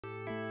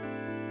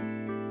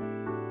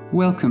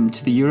Welcome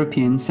to the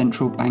European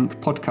Central Bank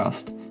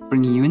Podcast,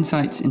 bringing you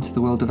insights into the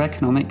world of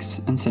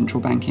economics and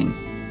central banking.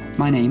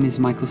 My name is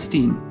Michael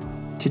Steen.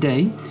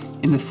 Today,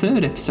 in the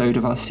third episode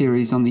of our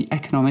series on the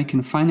economic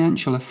and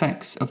financial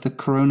effects of the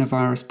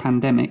coronavirus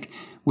pandemic,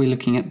 we're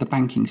looking at the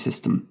banking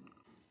system.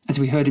 As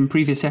we heard in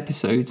previous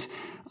episodes,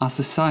 our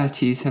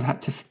societies have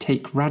had to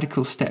take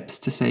radical steps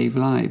to save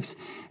lives,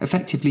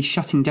 effectively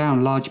shutting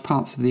down large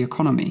parts of the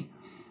economy.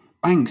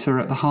 Banks are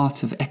at the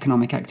heart of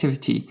economic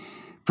activity,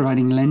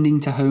 providing lending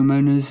to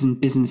homeowners and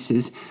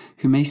businesses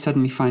who may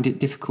suddenly find it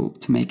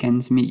difficult to make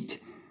ends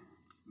meet.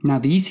 Now,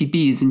 the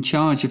ECB is in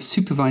charge of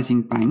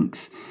supervising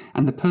banks,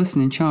 and the person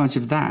in charge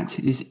of that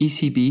is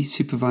ECB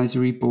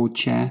Supervisory Board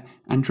Chair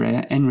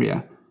Andrea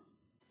Enria.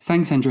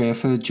 Thanks, Andrea,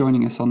 for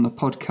joining us on the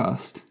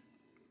podcast.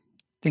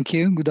 Thank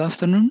you. Good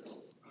afternoon.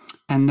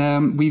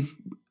 And we've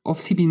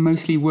obviously been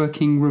mostly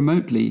working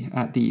remotely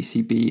at the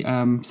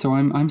ECB, so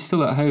I'm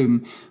still at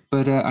home.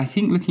 But I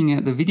think looking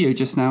at the video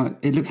just now,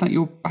 it looks like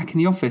you're back in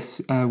the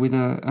office with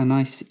a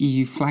nice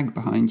EU flag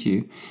behind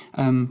you.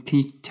 Can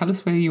you tell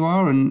us where you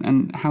are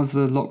and how's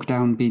the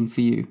lockdown been for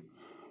you?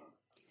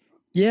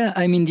 Yeah,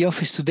 I'm in the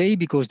office today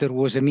because there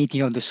was a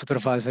meeting of the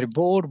supervisory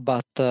board,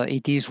 but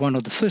it is one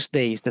of the first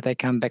days that I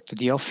come back to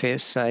the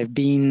office. I've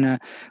been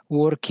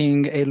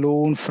working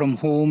alone from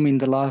home in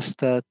the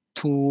last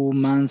 2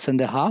 months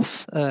and a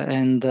half,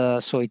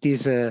 so it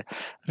is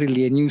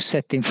really a new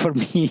setting for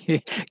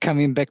me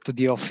coming back to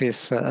the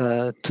office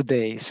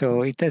today.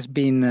 So it has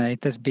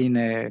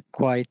been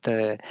quite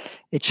a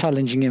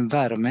challenging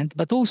environment,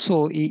 but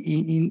also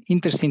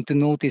interesting to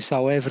notice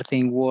how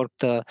everything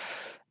worked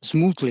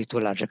smoothly to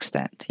a large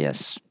extent.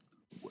 Yes.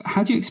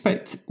 How do you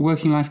expect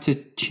working life to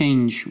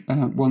change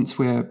once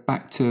we're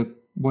back to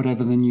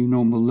whatever the new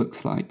normal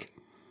looks like?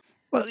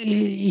 Well,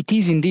 it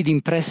is indeed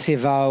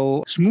impressive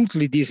how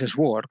smoothly this has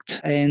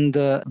worked, and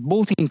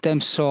both in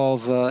terms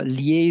of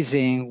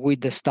liaising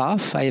with the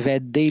staff. I've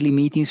had daily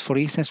meetings, for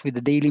instance, with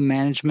the daily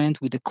management,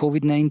 with the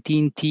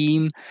COVID-19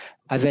 team.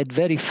 I've had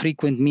very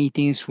frequent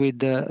meetings with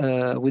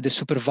the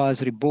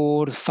supervisory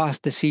board,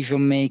 fast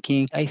decision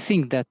making. I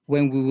think that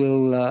when we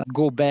will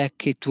go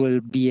back, it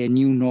will be a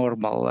new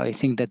normal. I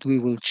think that we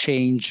will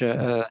change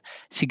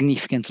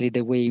significantly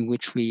the way in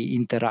which we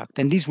interact.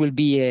 And this will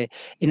be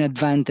an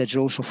advantage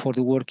also for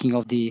the working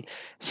of the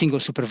single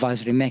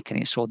supervisory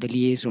mechanism, so the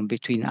liaison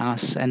between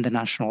us and the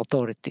national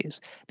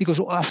authorities. Because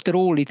after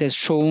all, it has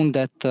shown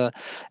that the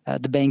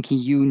banking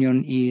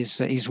union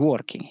is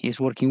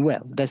working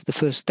well. That's the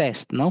first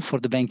test,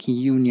 for the banking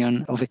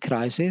union of a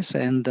crisis.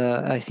 And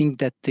I think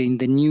that in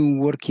the new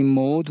working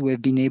mode,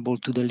 we've been able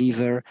to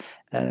deliver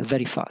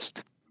very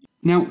fast.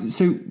 Now,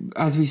 so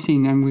as we've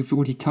seen, and we've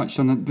already touched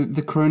on it,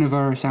 the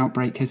coronavirus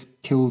outbreak has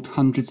killed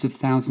hundreds of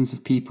thousands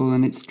of people,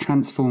 and it's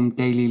transformed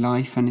daily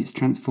life and it's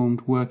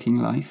transformed working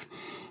life.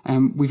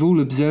 We've all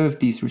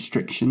observed these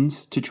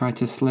restrictions to try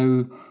to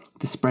slow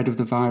the spread of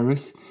the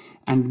virus,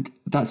 and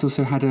that's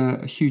also had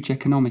a huge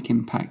economic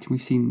impact.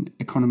 We've seen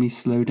economies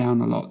slow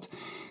down a lot.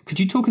 Could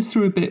you talk us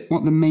through a bit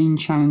what the main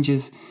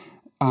challenges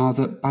are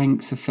that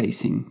banks are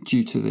facing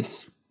due to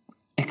this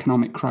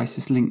economic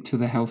crisis linked to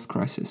the health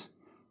crisis?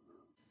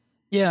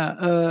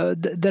 Yeah,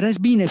 there has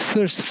been a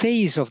first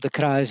phase of the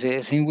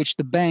crisis in which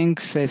the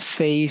banks have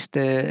faced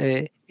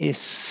a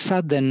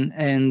sudden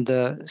and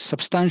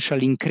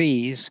substantial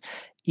increase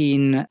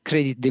in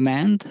credit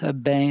demand,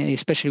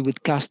 especially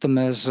with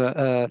customers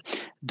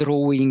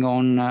drawing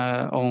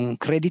on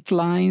credit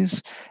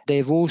lines.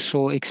 They've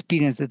also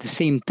experienced at the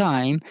same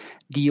time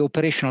the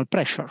operational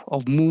pressure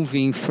of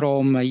moving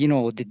from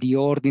the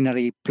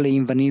ordinary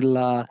plain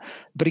vanilla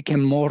brick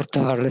and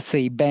mortar, let's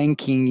say,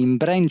 banking in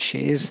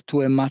branches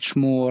to a much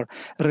more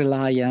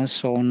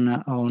reliance on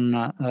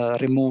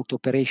remote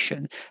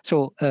operation.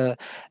 So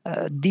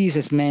this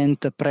has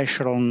meant a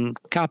pressure on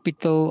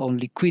capital, on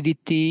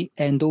liquidity,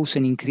 and also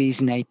an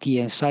increase in IT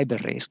and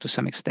cyber risk to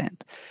some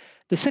extent.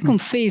 The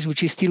second phase,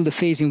 which is still the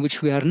phase in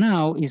which we are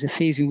now, is a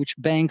phase in which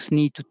banks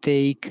need to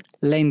take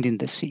lending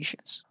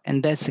decisions.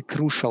 And that's a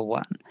crucial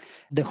one.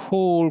 The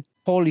whole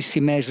policy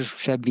measures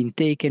which have been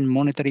taken,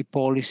 monetary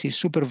policy,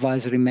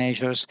 supervisory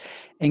measures,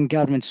 and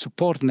government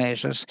support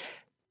measures,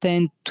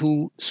 tend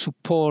to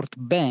support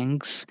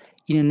banks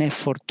in an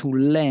effort to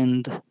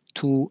lend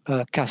to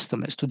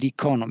customers, to the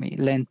economy,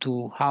 lend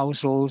to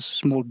households,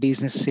 small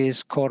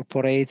businesses,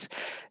 corporates.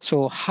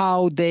 So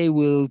how they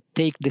will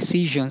take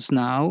decisions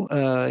now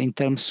in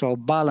terms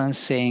of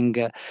balancing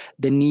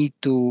the need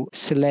to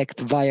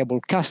select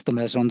viable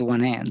customers on the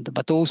one hand,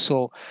 but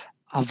also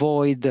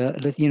avoid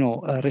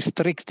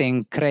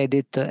restricting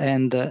credit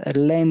and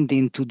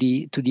lending to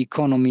the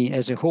economy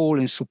as a whole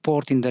and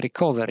supporting the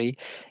recovery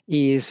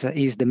is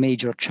the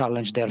major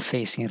challenge they're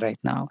facing right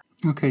now.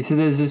 Okay, so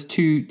there's this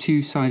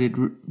two-sided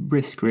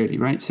risk, really,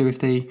 right? So if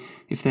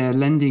they're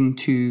lending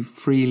too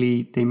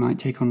freely, they might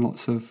take on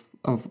lots of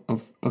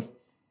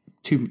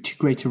too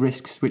greater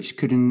risks, which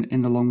could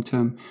in the long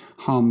term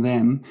harm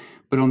them.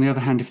 But on the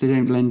other hand, if they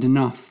don't lend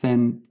enough,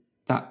 then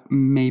that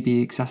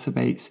maybe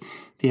exacerbates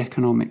the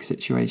economic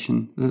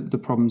situation, the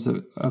problems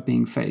that are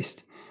being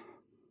faced.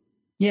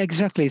 Yeah,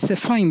 exactly. It's a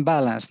fine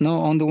balance. No,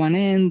 on the one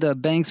hand,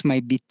 banks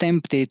might be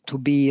tempted to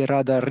be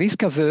rather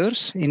risk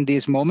averse in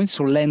this moment,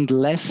 so lend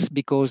less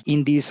because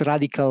in this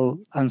radical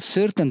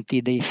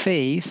uncertainty they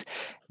face,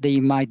 they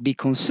might be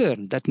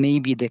concerned that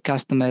maybe the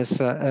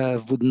customers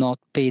would not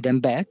pay them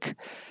back.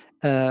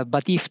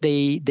 But if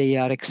they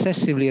are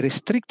excessively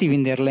restrictive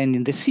in their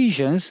lending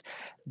decisions,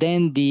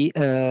 then the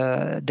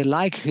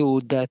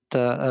likelihood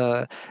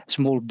that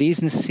small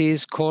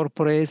businesses,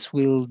 corporates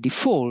will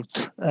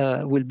default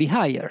will be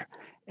higher.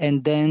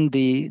 And then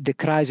the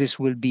crisis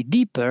will be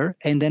deeper,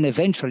 and then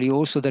eventually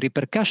also the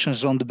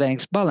repercussions on the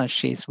bank's balance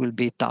sheets will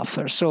be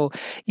tougher. So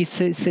it's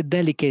a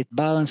delicate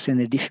balance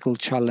and a difficult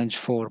challenge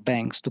for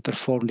banks to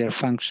perform their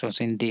functions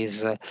in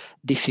this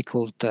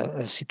difficult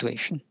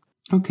situation.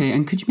 Okay,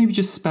 and could you maybe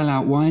just spell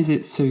out why is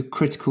it so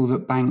critical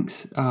that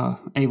banks are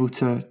able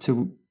to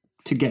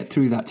get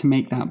through that, to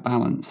make that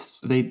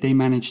balance? They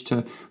manage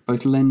to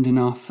both lend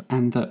enough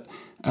and that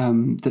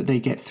they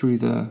get through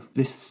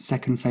this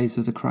second phase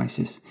of the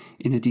crisis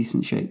in a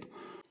decent shape.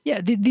 Yeah,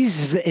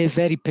 this is a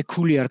very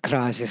peculiar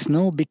crisis,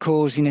 no?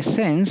 Because in a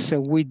sense,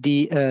 with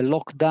the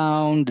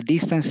lockdown, the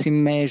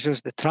distancing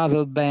measures, the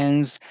travel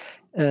bans,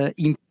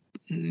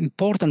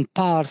 important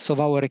parts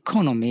of our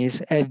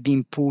economies have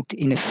been put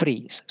in a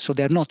freeze, so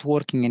they're not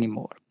working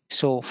anymore.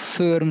 So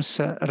firms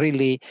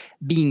really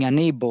being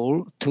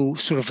unable to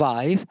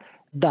survive,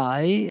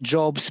 die,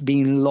 jobs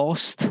being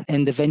lost,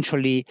 and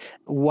eventually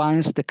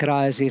once the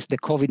crisis, the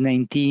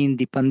COVID-19,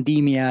 the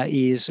pandemic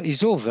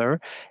is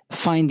over,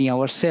 finding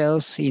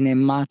ourselves in a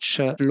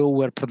much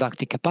lower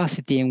productive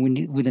capacity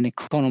and with an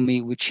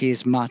economy which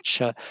is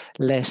much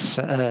less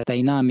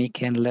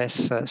dynamic and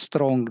less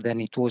strong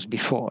than it was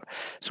before.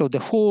 So the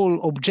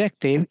whole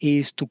objective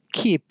is to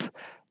keep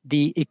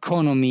the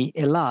economy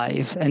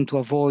alive and to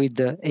avoid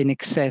an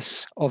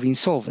excess of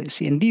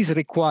insolvency. And this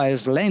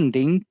requires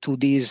lending to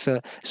these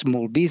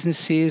small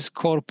businesses,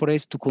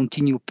 corporates to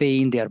continue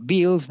paying their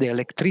bills, their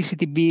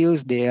electricity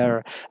bills,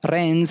 their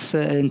rents,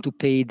 and to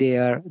pay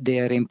their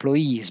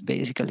employees,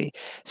 basically.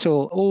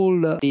 So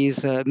all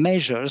these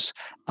measures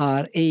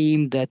are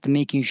aimed at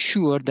making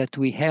sure that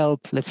we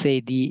help, let's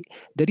say, the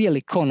real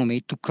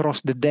economy to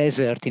cross the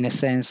desert in a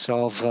sense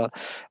of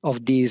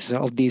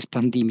this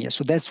pandemic.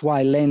 So that's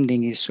why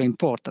lending is so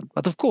important.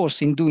 But of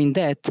course, in doing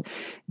that,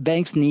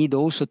 banks need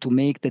also to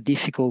make the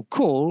difficult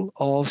call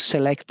of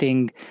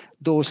selecting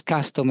those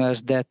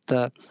customers that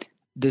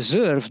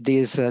deserve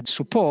this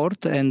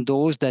support and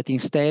those that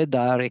instead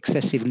are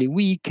excessively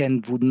weak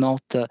and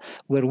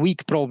were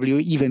weak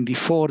probably even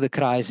before the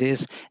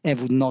crisis and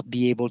would not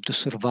be able to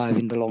survive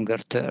in the longer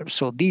term.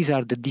 So these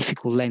are the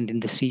difficult lending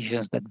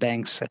decisions that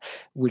banks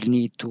will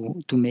need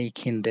to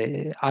make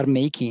are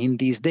making in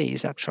these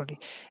days, actually.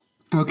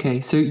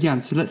 Okay, so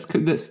let's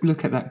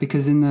look at that,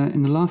 because in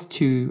the last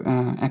two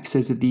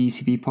episodes of the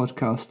ECB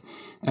podcast,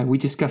 we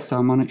discussed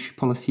our monetary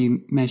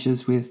policy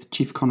measures with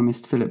Chief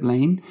Economist Philip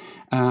Lane,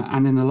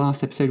 and in the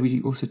last episode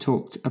we also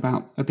talked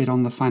about a bit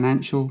on the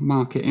financial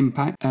market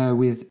impact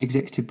with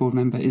Executive Board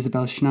member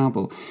Isabel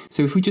Schnabel.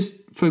 So if we just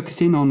focus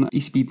in on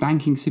ECB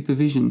banking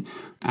supervision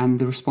and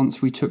the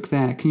response we took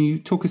there, can you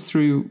talk us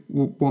through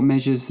what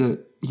measures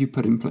that you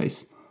put in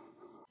place?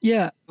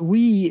 Yeah,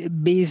 we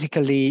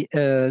basically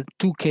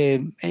took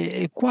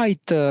a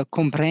quite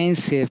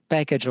comprehensive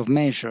package of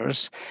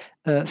measures.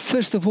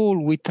 First of all,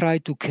 we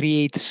tried to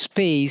create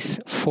space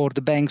for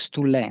the banks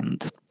to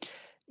lend.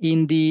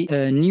 In the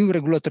new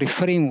regulatory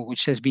framework,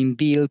 which has been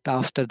built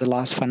after the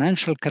last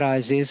financial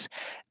crisis,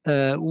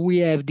 we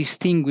have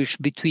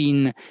distinguished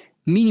between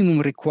minimum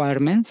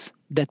requirements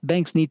that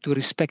banks need to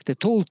respect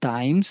at all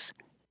times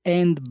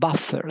and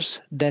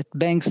buffers that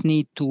banks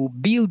need to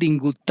build in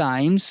good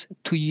times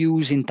to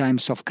use in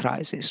times of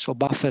crisis. So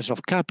buffers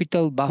of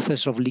capital,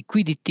 buffers of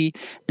liquidity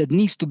that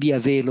needs to be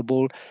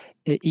available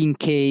in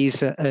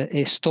case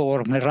a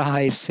storm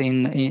arrives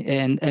and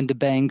the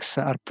banks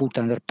are put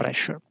under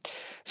pressure.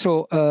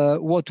 So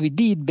what we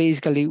did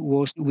basically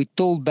was we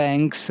told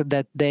banks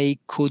that they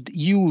could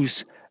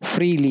use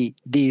freely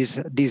these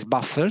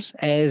buffers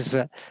as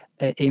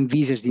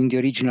envisaged in the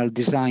original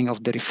design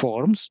of the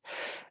reforms.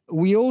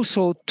 We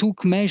also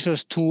took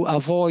measures to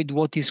avoid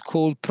what is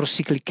called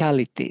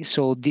procyclicality,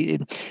 so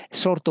the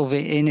sort of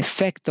an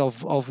effect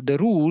of the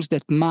rules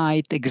that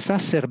might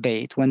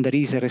exacerbate when there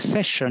is a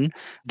recession,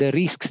 the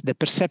risks, the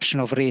perception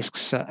of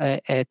risks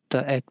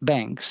at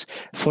banks.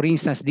 For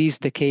instance, this is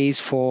the case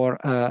for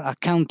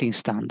accounting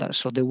standards,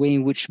 so the way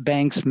in which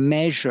banks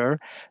measure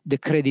the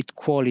credit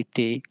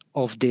quality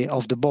of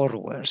the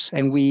borrowers.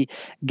 And we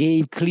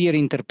gave clear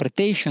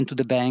interpretation to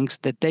the banks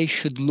that they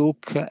should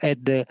look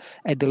at the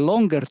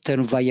longer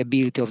term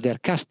viability of their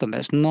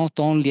customers, not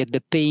only at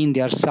the pain they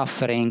are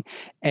suffering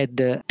at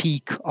the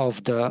peak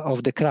of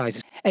the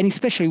crisis. And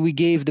especially we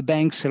gave the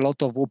banks a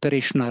lot of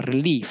operational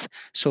relief,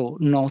 so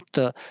not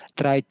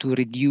try to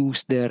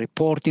reduce the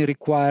reporting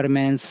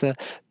requirements,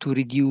 to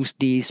reduce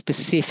the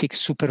specific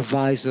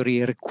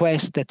supervisory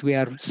requests that we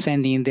are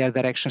sending in their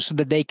direction so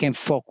that they can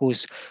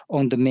focus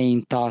on the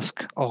main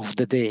task of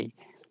the day.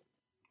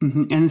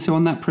 Mm-hmm. And so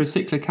on that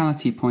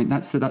procyclicality point,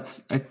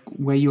 that's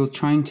where you're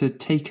trying to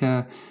take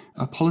a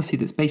policy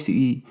that's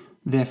basically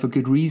there for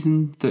good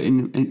reason, that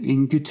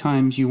in good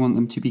times you want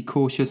them to be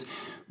cautious,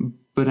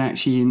 but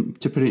actually,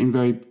 to put it in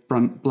very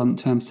blunt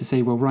terms, to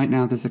say, well, right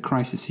now there's a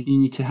crisis, so you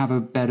need to have a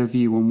better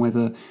view on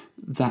whether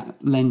that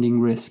lending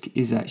risk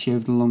is actually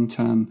over the long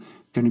term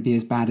going to be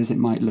as bad as it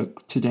might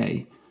look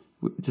today.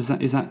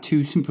 Is that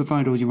too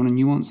simplified, or do you want to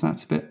nuance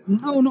that a bit?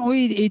 No,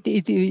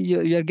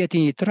 you're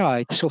getting it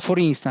right. So, for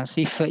instance,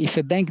 if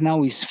a bank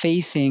now is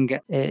facing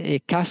a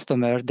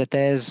customer that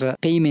has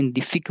payment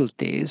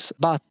difficulties,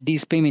 but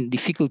these payment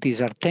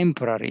difficulties are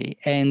temporary,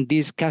 and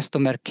this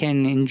customer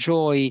can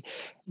enjoy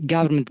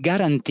government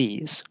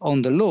guarantees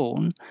on the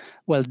loan,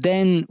 well,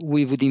 then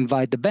we would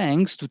invite the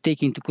banks to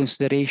take into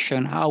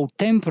consideration how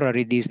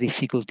temporary these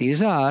difficulties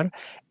are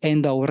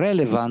and how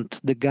relevant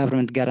the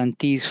government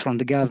guarantees from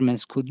the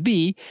governments could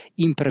be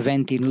in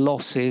preventing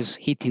losses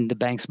hitting the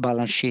bank's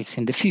balance sheets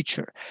in the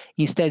future.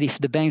 Instead, if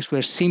the banks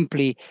were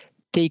simply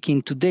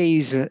taking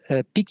today's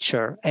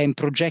picture and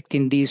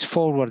projecting these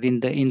forward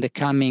in the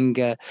coming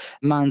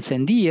months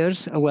and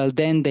years, well,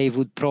 then they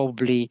would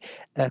probably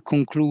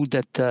conclude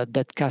that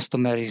that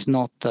customer is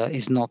not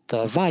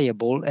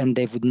viable, and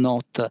they would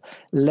not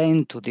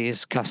lend to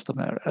this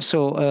customer.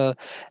 So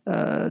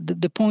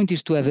the point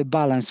is to have a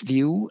balanced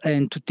view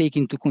and to take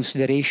into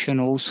consideration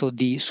also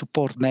the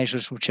support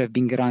measures which have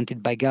been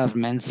granted by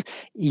governments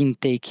in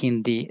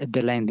taking the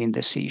lending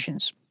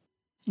decisions.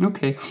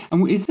 Okay,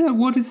 and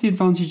what is the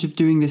advantage of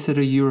doing this at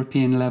a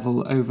European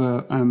level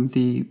over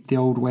the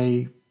old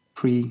way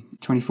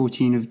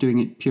pre-2014 of doing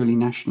it purely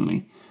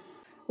nationally?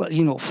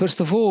 Well,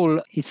 first of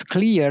all, it's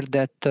clear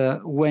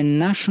that when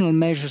national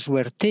measures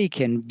were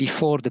taken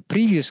before the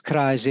previous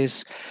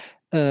crisis,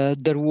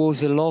 there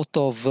was a lot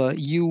of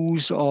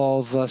use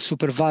of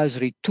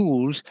supervisory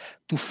tools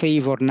to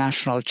favor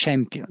national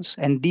champions.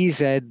 And these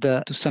had,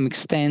 to some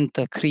extent,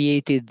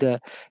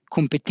 created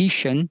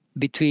competition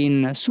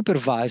between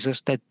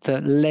supervisors that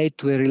led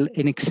to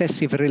an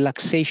excessive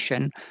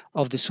relaxation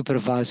of the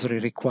supervisory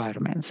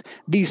requirements.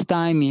 This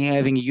time, in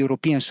having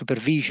European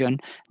supervision,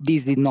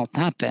 this did not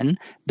happen.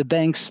 The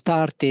banks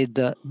started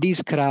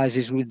this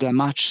crisis with a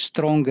much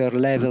stronger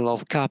level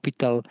of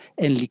capital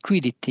and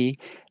liquidity,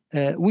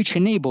 which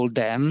enabled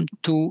them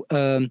to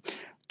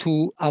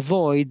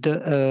avoid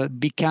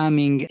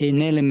becoming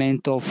an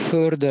element of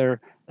further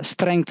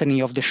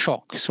strengthening of the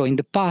shock. So in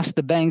the past,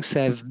 the banks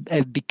have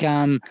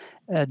become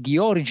the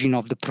origin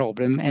of the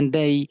problem, and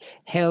they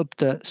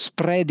helped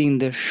spreading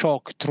the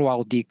shock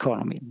throughout the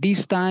economy.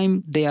 This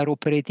time, they are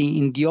operating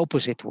in the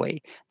opposite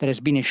way. There has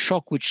been a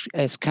shock which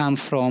has come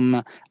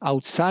from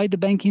outside the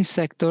banking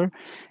sector,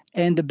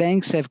 and the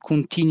banks have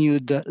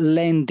continued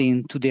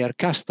lending to their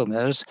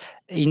customers,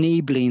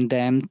 enabling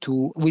them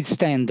to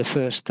withstand the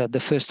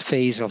first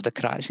phase of the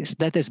crisis.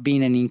 That has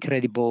been an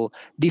incredible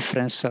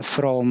difference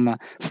from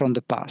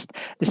the past.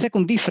 The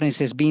second difference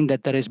has been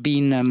that there has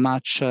been a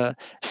much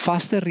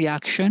faster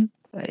reaction.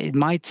 It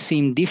might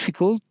seem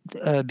difficult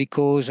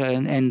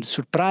and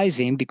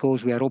surprising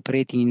because we are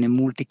operating in a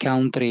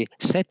multi-country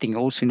setting,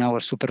 also in our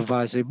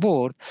supervisory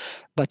board,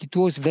 but it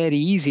was very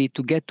easy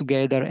to get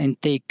together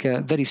and take a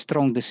very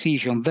strong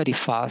decision very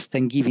fast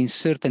and giving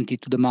certainty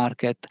to the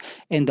market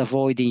and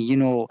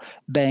avoiding,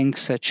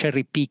 banks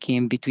cherry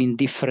picking between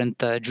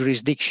different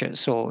jurisdictions.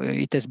 So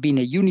it has been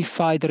a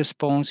unified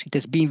response. It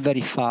has been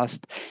very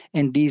fast,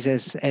 and this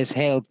has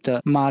helped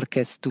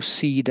markets to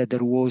see that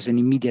there was an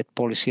immediate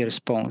policy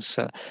response,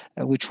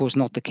 which was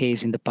not the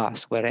case in the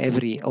past, where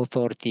every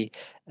authority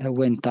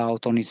went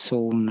out on its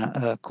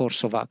own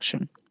course of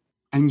action.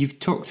 And you've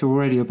talked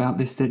already about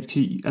this, that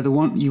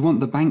you want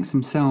the banks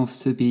themselves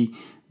to be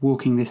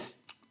walking this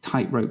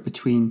tightrope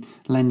between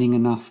lending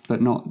enough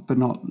but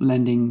not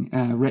lending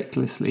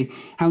recklessly.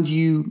 How do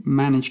you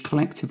manage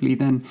collectively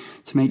then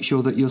to make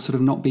sure that you're sort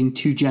of not being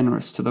too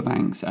generous to the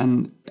banks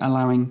and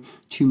allowing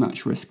too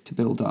much risk to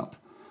build up?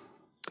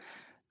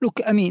 Look,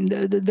 I mean,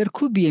 there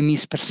could be a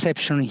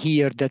misperception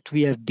here that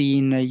we have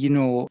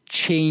been,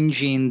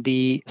 changing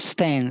the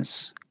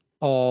stance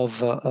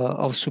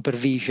of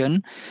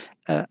supervision.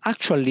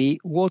 Actually,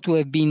 what we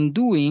have been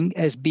doing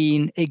has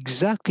been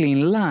exactly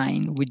in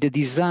line with the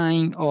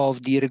design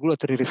of the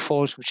regulatory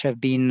reforms which have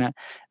been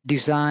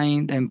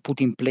designed and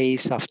put in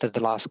place after the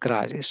last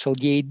crisis. So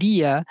the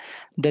idea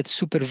that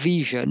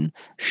supervision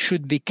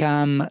should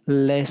become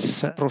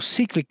less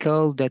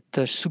procyclical,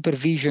 that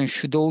supervision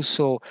should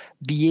also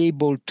be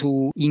able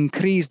to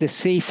increase the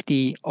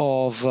safety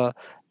of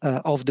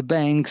the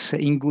banks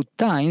in good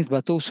times,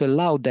 but also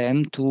allow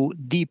them to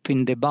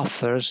deepen the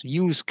buffers,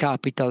 use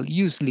capital,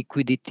 use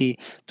liquidity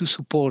to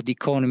support the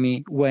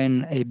economy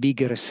when a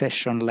big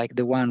recession like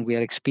the one we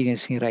are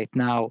experiencing right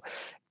now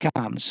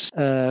comes.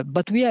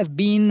 But we have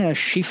been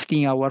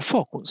shifting our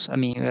focus. I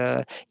mean,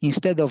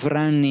 instead of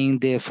running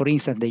for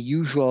instance, the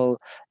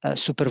usual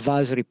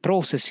supervisory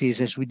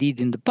processes as we did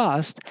in the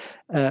past,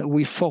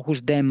 we focus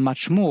them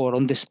much more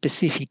on the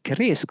specific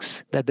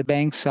risks that the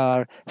banks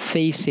are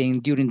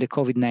facing during the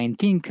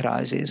COVID-19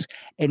 crisis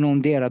and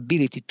on their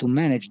ability to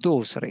manage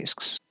those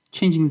risks.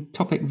 Changing the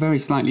topic very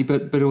slightly,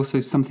 but also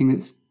something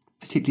that's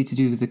particularly to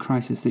do with the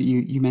crisis that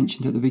you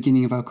mentioned at the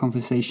beginning of our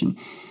conversation.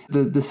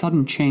 The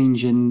sudden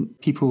change in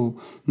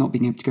people not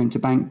being able to go into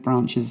bank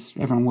branches,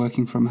 everyone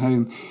working from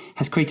home,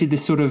 has created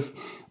this sort of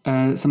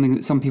something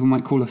that some people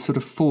might call a sort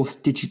of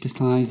forced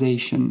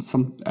digitalization.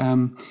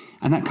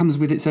 And that comes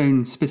with its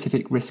own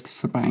specific risks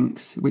for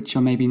banks, which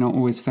are maybe not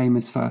always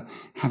famous for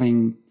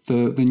having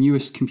the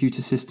newest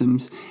computer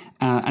systems.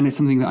 And it's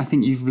something that I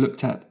think you've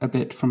looked at a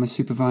bit from a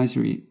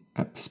supervisory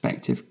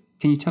perspective.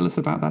 Can you tell us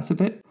about that a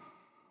bit?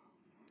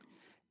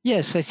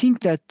 Yes, I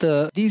think that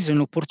this is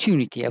an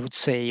opportunity, I would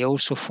say,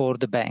 also for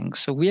the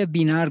banks. So we have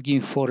been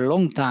arguing for a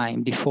long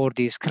time before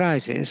this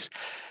crisis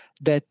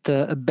that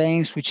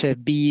banks which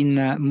have been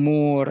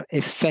more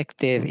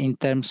effective in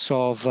terms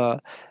of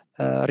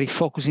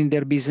refocusing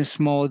their business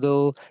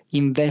model,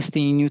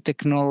 investing in new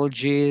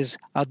technologies,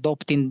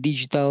 adopting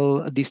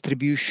digital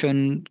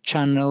distribution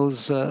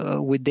channels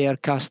with their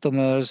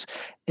customers,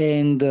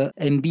 and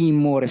being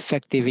more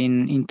effective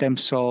in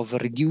terms of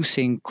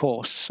reducing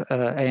costs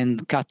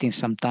and cutting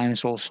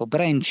sometimes also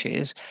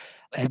branches,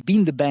 have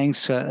been the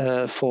banks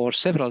for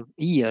several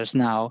years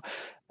now,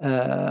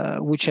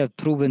 which have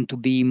proven to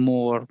be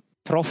more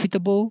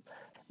profitable.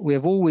 We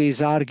have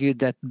always argued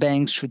that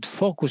banks should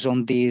focus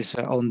on these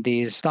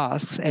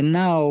tasks, and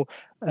now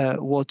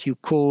what you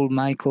call,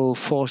 Michael,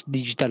 forced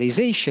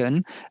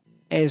digitalization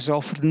has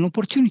offered an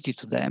opportunity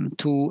to them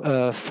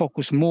to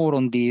focus more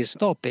on these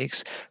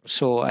topics.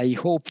 So I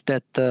hope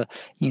that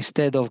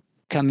instead of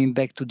coming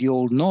back to the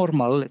old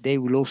normal, they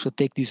will also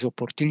take this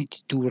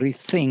opportunity to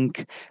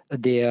rethink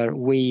their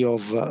way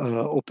of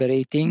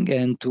operating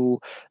and to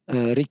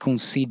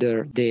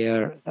reconsider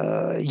their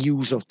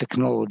use of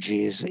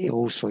technologies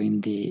also in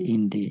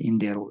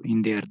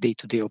their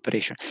day-to-day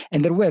operation.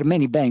 And there were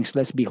many banks,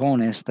 let's be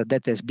honest,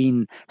 that has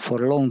been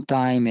for a long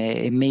time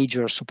a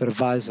major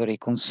supervisory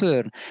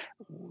concern.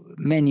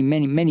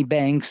 Many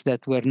banks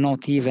that were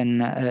not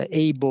even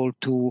able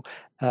to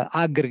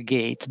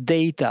aggregate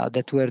data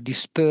that were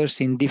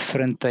dispersed in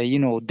different,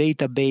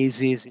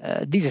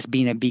 databases. This has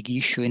been a big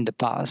issue in the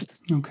past.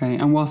 Okay,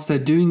 and whilst they're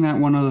doing that,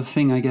 one other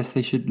thing I guess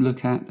they should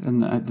look at,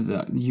 and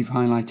that you've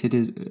highlighted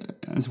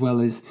as well,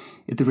 is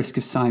the risk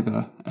of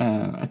cyber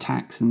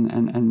attacks and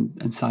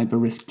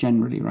cyber risk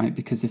generally, right?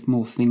 Because if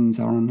more things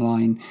are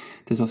online,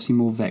 there's obviously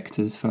more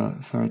vectors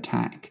for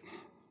attack.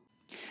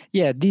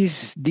 Yeah,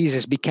 this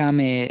has become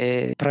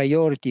a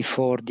priority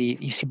for the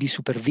ECB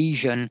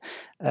supervision,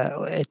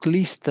 at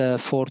least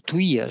for 2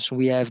 years.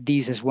 We have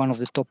this as one of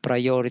the top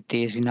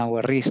priorities in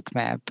our risk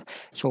map.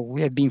 So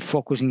we have been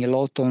focusing a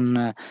lot on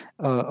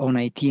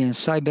IT and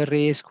cyber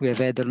risk. We have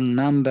had a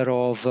number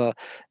of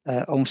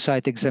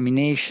on-site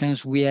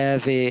examinations. We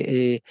have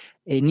an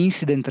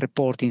incident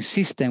reporting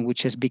system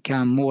which has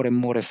become more and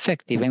more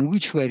effective and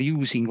which we're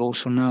using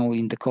also now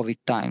in the COVID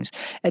times.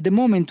 At the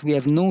moment, we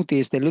have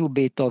noticed a little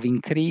bit of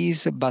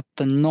increase, but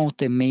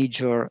not a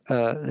major,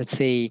 let's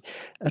say,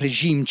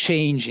 regime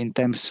change in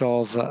terms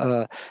of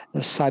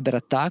cyber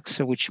attacks,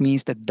 which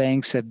means that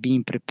banks have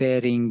been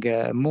preparing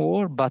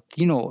more. But,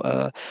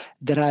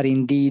 there are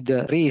indeed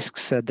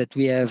risks that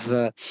we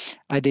have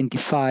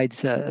identified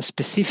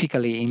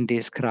specifically in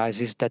this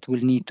crisis that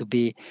will need to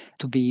be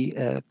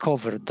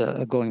covered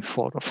going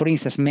forward. For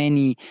instance,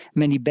 many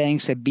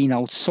banks have been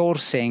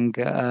outsourcing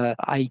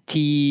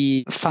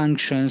IT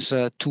functions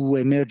to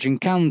emerging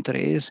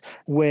countries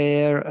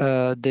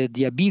where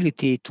the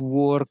ability to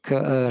work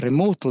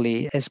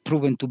remotely has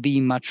proven to be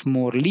much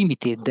more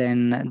limited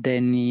than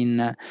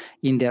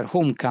in their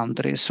home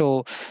country.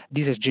 So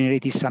this has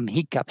generated some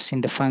hiccups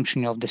in the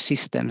functioning of the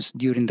systems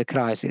during the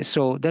crisis.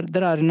 So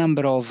there are a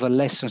number of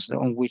lessons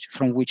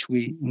from which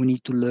we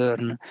need to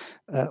learn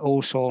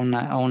also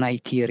on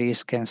IT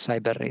risk and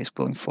cyber risk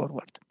going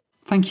forward.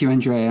 Thank you,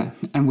 Andrea,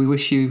 and we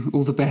wish you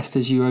all the best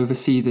as you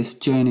oversee this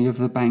journey of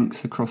the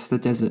banks across the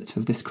desert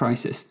of this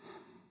crisis.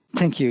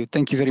 Thank you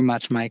very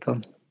much,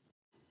 Michael.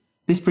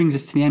 This brings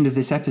us to the end of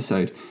this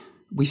episode.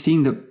 We've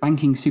seen that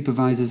banking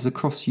supervisors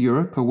across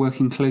Europe are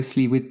working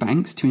closely with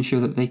banks to ensure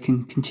that they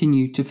can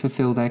continue to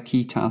fulfill their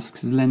key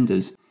tasks as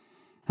lenders,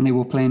 and they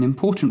will play an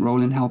important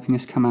role in helping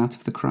us come out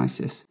of the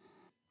crisis.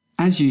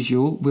 As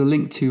usual, we'll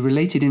link to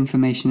related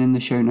information in the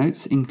show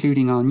notes,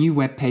 including our new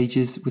web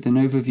pages with an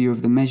overview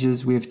of the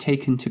measures we have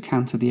taken to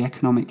counter the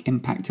economic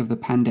impact of the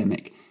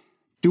pandemic.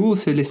 Do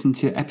also listen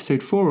to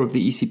episode 4 of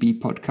the ECB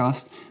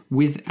podcast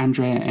with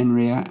Andrea,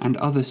 Enria and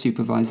other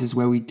supervisors,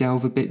 where we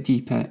delve a bit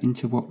deeper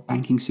into what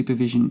banking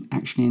supervision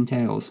actually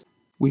entails.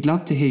 We'd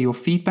love to hear your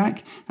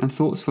feedback and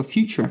thoughts for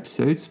future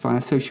episodes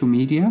via social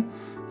media.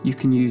 You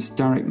can use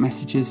direct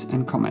messages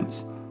and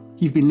comments.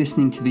 You've been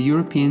listening to the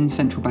European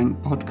Central Bank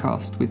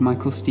podcast with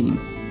Michael Steen.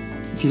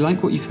 If you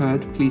like what you've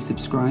heard, please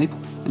subscribe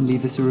and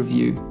leave us a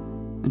review.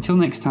 Until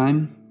next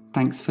time,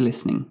 thanks for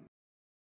listening.